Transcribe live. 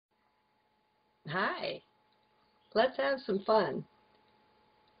Hi, let's have some fun.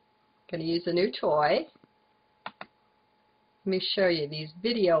 Going to use a new toy. Let me show you these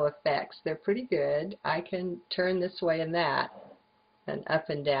video effects. They're pretty good. I can turn this way and that and up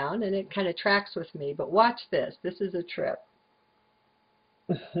and down, and it kind of tracks with me. But watch this. This is a trip.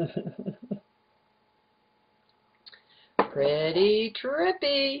 Pretty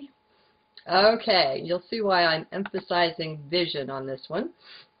trippy. Okay, you'll see why I'm emphasizing vision on this one.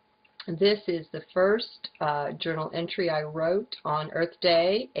 This is the first journal entry I wrote on Earth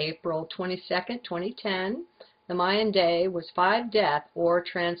Day, April 22nd, 2010. The Mayan day was 5 Death or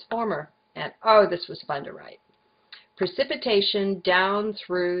Transformer. And oh, this was fun to write. Precipitation down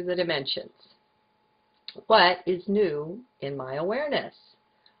through the dimensions. What is new in my awareness?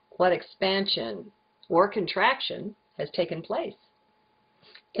 What expansion or contraction has taken place?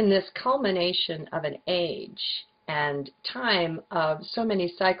 In this culmination of an age and time of so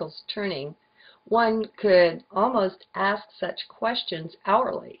many cycles turning, one could almost ask such questions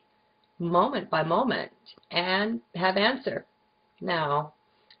hourly, moment by moment, and have answer. Now,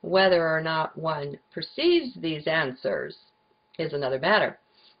 whether or not one perceives these answers is another matter.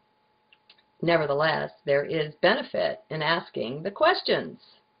 Nevertheless, there is benefit in asking the questions.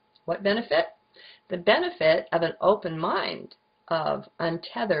 What benefit? The benefit of an open mind, of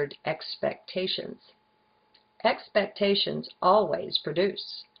untethered expectations. Expectations always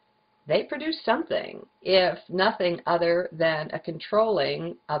produce. They produce something, if nothing other than a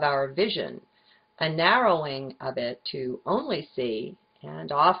controlling of our vision, a narrowing of it to only see,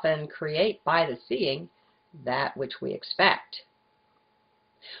 and often create by the seeing, that which we expect.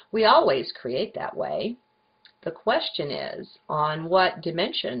 We always create that way. The question is, on what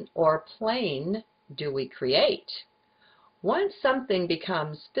dimension or plane do we create? Once something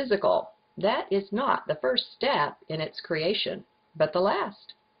becomes physical, that is not the first step in its creation, but the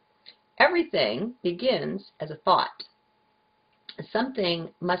last. Everything begins as a thought. Something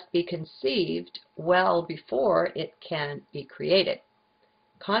must be conceived well before it can be created.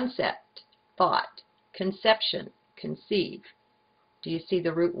 Concept, thought, conception, conceive. Do you see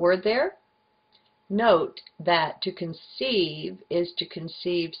the root word there? Note that to conceive is to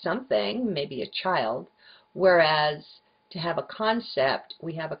conceive something, maybe a child, whereas to have a concept,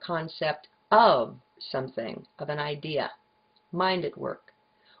 we have a concept of something, of an idea. Mind at work.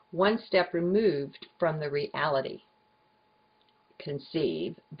 One step removed from the reality.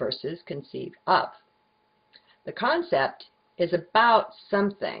 Conceive versus conceive of. The concept is about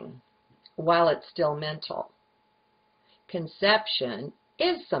something while it's still mental. Conception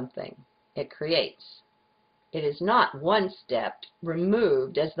is something it creates. It is not one step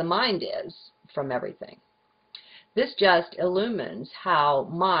removed as the mind is from everything. This just illumines how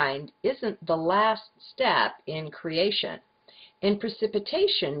mind isn't the last step in creation, in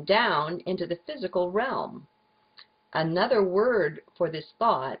precipitation down into the physical realm. Another word for this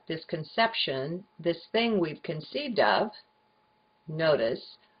thought, this conception, this thing we've conceived of,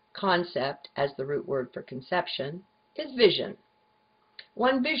 notice, concept as the root word for conception, is vision.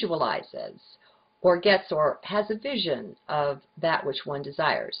 One visualizes, or gets or has a vision of that which one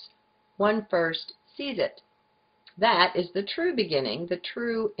desires. One first sees it. That is the true beginning, the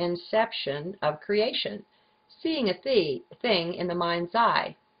true inception of creation, seeing a thing in the mind's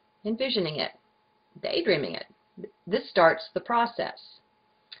eye, envisioning it, daydreaming it. This starts the process.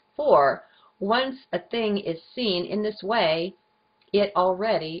 For once a thing is seen in this way, it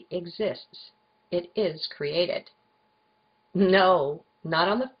already exists. It is created. No, not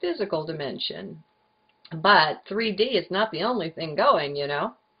on the physical dimension, but 3D is not the only thing going, you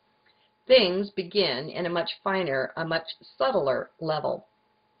know. Things begin in a much finer, a much subtler level.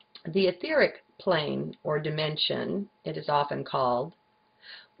 The etheric plane or dimension, it is often called.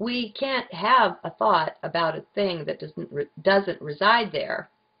 We can't have a thought about a thing that doesn't reside there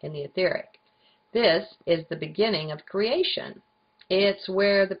in the etheric. This is the beginning of creation. It's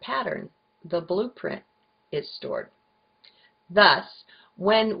where the pattern, the blueprint, is stored. Thus,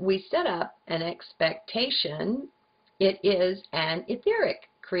 when we set up an expectation, it is an etheric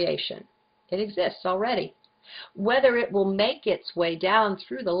creation. It exists already. Whether it will make its way down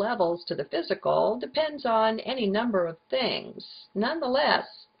through the levels to the physical depends on any number of things. Nonetheless,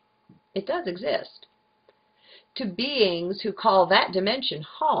 it does exist. To beings who call that dimension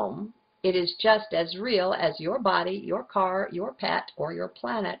home, it is just as real as your body, your car, your pet, or your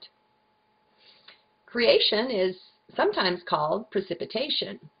planet. Creation is sometimes called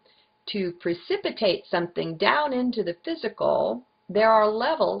precipitation. To precipitate something down into the physical, there are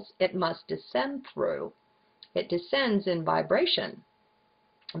levels it must descend through. It descends in vibration,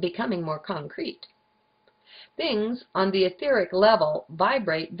 becoming more concrete. Things on the etheric level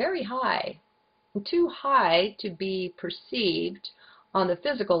vibrate very high. too high to be perceived on the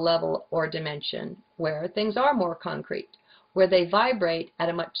physical level or dimension, where things are more concrete, where they vibrate at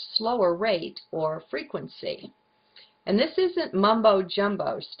a much slower rate or frequency. And this isn't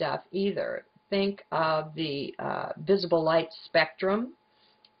mumbo-jumbo stuff either. Think of the visible light spectrum,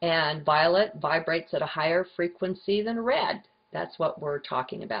 and violet vibrates at a higher frequency than red. That's what we're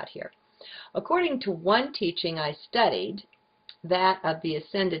talking about here. According to one teaching I studied, that of the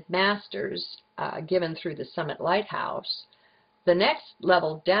Ascended Masters given through the Summit Lighthouse, the next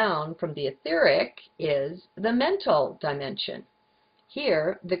level down from the etheric is the mental dimension.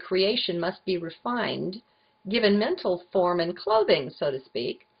 Here, the creation must be refined, given mental form and clothing, so to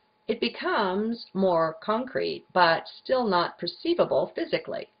speak. It becomes more concrete, but still not perceivable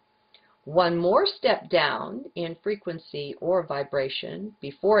physically. One more step down in frequency or vibration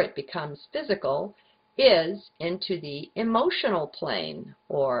before it becomes physical is into the emotional plane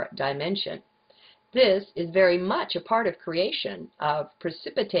or dimension. This is very much a part of creation, of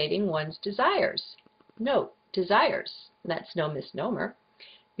precipitating one's desires. Note, desires. That's no misnomer.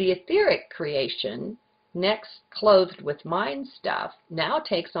 The etheric creation, next clothed with mind stuff, now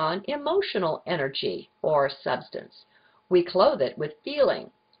takes on emotional energy or substance. We clothe it with feeling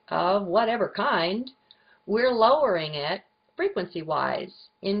of whatever kind. We're lowering it frequency-wise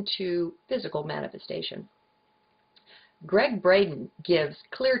into physical manifestation. Greg Braden gives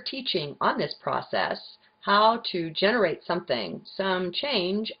clear teaching on this process, how to generate something, some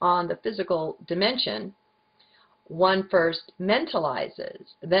change on the physical dimension. One first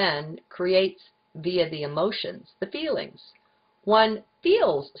mentalizes, then creates via the emotions, the feelings. One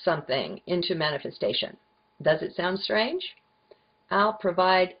feels something into manifestation. Does it sound strange? I'll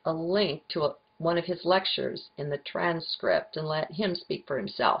provide a link to one of his lectures in the transcript and let him speak for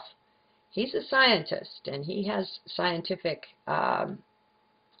himself. He's a scientist, and he has scientific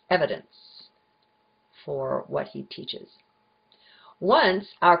evidence for what he teaches. Once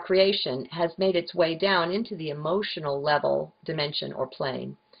our creation has made its way down into the emotional level, dimension, or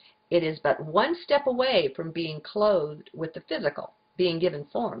plane, it is but one step away from being clothed with the physical, being given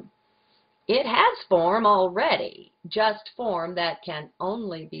form. It has form already, just form that can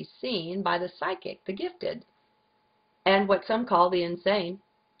only be seen by the psychic, the gifted, and what some call the insane.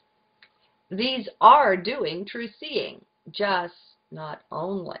 These are doing true seeing, just not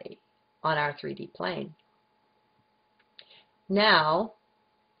only on our 3D plane. Now,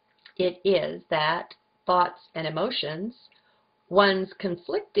 it is that thoughts and emotions, one's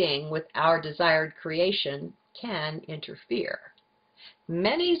conflicting with our desired creation, can interfere.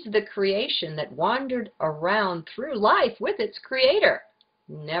 Many's the creation that wandered around through life with its creator,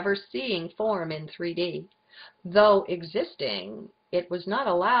 never seeing form in 3D. Though existing, it was not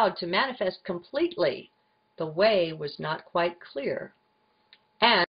allowed to manifest completely. The way was not quite clear.